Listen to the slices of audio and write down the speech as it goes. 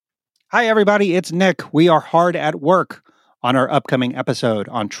Hi, everybody. It's Nick. We are hard at work on our upcoming episode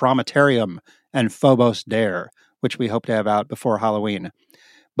on Traumatarium and Phobos Dare, which we hope to have out before Halloween.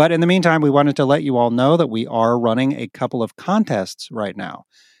 But in the meantime, we wanted to let you all know that we are running a couple of contests right now.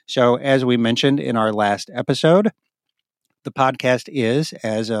 So, as we mentioned in our last episode, the podcast is,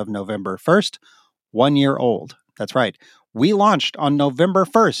 as of November 1st, 1 year old. That's right. We launched on November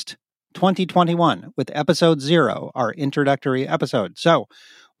 1st, 2021, with episode 0, our introductory episode. So,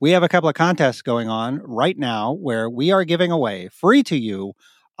 we have a couple of contests going on right now where we are giving away, free to you,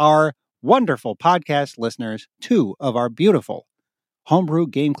 our wonderful podcast listeners, 2 of our beautiful Homebrew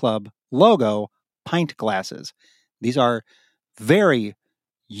Game Club logo pint glasses. These are very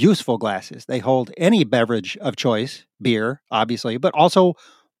useful glasses. They hold any beverage of choice, beer, obviously, but also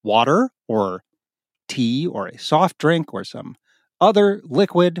water or tea or a soft drink or some other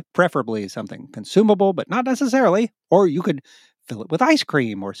liquid, preferably something consumable, but not necessarily. Or you could fill it with ice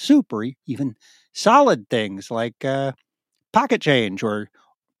cream or soup or even solid things like pocket change or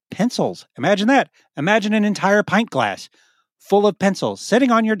pencils. Imagine that. Imagine an entire pint glass full of pencils sitting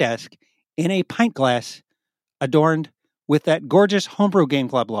on your desk in a pint glass adorned with that gorgeous Homebrew Game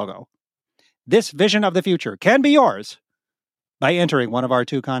Club logo. This vision of the future can be yours by entering one of our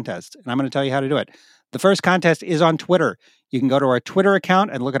 2 contests. And I'm going to tell you how to do it. The first contest is on Twitter. You can go to our Twitter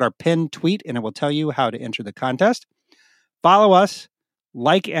account and look at our pinned tweet, and it will tell you how to enter the contest. Follow us,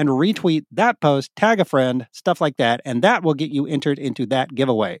 like and retweet that post, tag a friend, stuff like that, and that will get you entered into that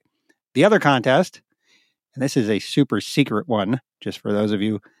giveaway. The other contest, and this is a super secret one, just for those of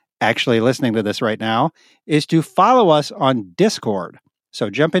you actually listening to this right now, is to follow us on Discord.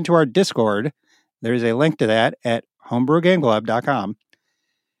 So jump into our Discord. There's a link to that at homebrewgameclub.com.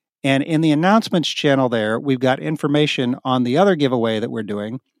 And in the announcements channel there, we've got information on the other giveaway that we're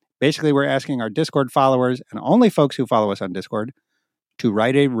doing. Basically, we're asking our Discord followers and only folks who follow us on Discord to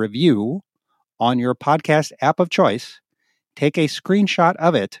write a review on your podcast app of choice, take a screenshot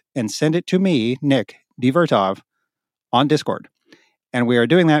of it, and send it to me, Nick Divertov, on Discord. And we are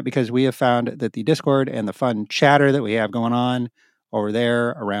doing that because we have found that the Discord and the fun chatter that we have going on over there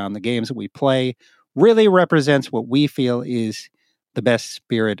around the games that we play really represents what we feel is the best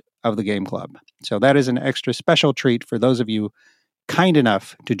spirit of the game club. So that is an extra special treat for those of you kind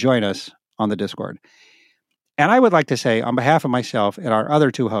enough to join us on the Discord. And I would like to say, on behalf of myself and our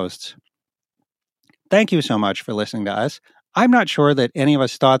other 2 hosts, thank you so much for listening to us. I'm not sure that any of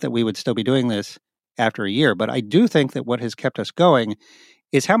us thought that we would still be doing this after a year, but I do think that what has kept us going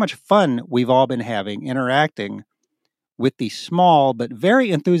is how much fun we've all been having interacting with the small but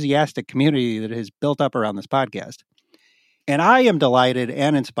very enthusiastic community that has built up around this podcast. And I am delighted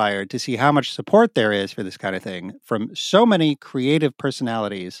and inspired to see how much support there is for this kind of thing from so many creative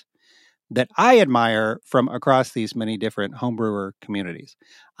personalities that I admire from across these many different homebrewer communities.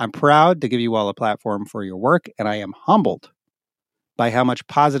 I'm proud to give you all a platform for your work, and I am humbled by how much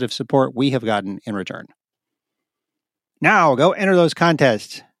positive support we have gotten in return. Now, go enter those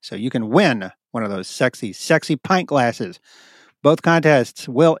contests so you can win one of those sexy, sexy pint glasses. Both contests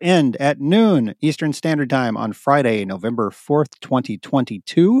will end at noon Eastern Standard Time on Friday, November 4th,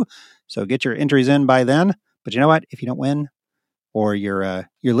 2022. So get your entries in by then. But you know what? If you don't win, or you're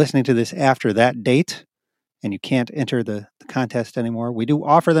listening to this after that date and you can't enter the contest anymore, we do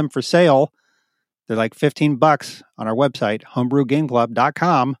offer them for sale. They're like $15 on our website,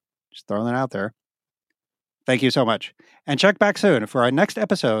 homebrewgameclub.com. Just throwing that out there. Thank you so much. And check back soon for our next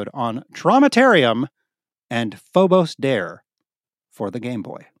episode on Traumatarium and Phobos Dare for the Game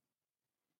Boy.